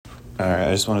All right,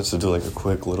 I just wanted to do like a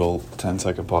quick little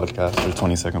 10-second podcast or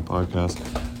 20-second podcast.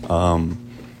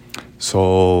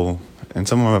 So in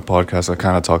some of my podcasts, I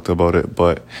kind of talked about it,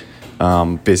 but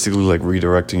basically like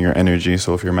redirecting your energy.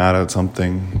 So if you're mad at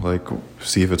something, like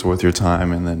see if it's worth your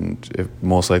time, and then if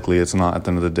most likely it's not at the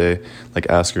end of the day, like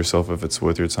ask yourself if it's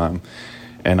worth your time.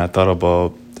 And I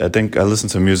think I listen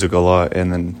to music a lot,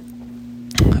 and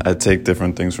then I take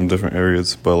different things from different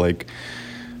areas, but like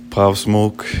Pop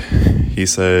Smoke, he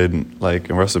said, like,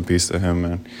 and rest in peace to him,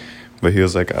 man. But he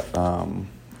was like,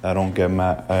 I don't get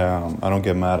mad. I don't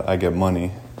get mad. I get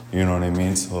money. You know what I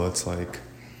mean? So it's like,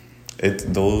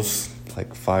 those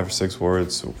like 5 or 6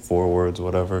 words, 4 words,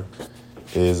 whatever,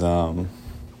 is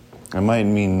it might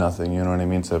mean nothing. You know what I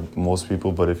mean, to most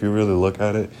people. But if you really look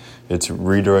at it, it's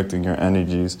redirecting your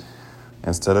energies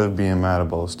instead of being mad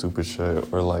about stupid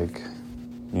shit or like,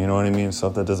 you know what I mean,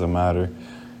 stuff that doesn't matter.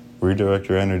 Redirect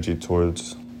your energy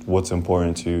towards what's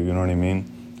important to you, you know what I mean?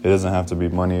 It doesn't have to be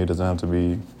money, it doesn't have to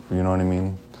be, you know what I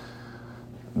mean,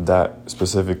 that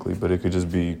specifically, but it could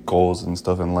just be goals and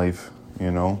stuff in life,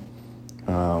 you know?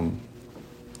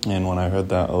 And when I heard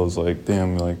that, I was like,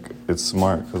 damn, like, it's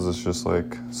smart, because it's just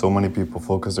like, so many people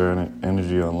focus their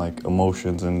energy on like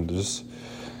emotions and just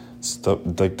stuff,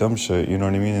 like dumb shit, you know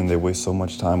what I mean? And they waste so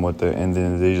much time with it, and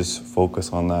then they just focus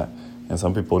on that. And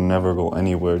some people never go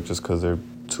anywhere just because they're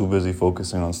too busy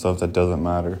focusing on stuff that doesn't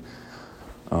matter.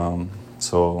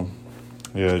 So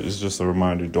yeah, it's just a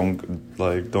reminder, don't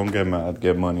get mad,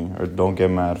 get money, or don't get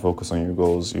mad, focus on your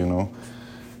goals, you know?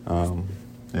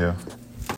 Yeah.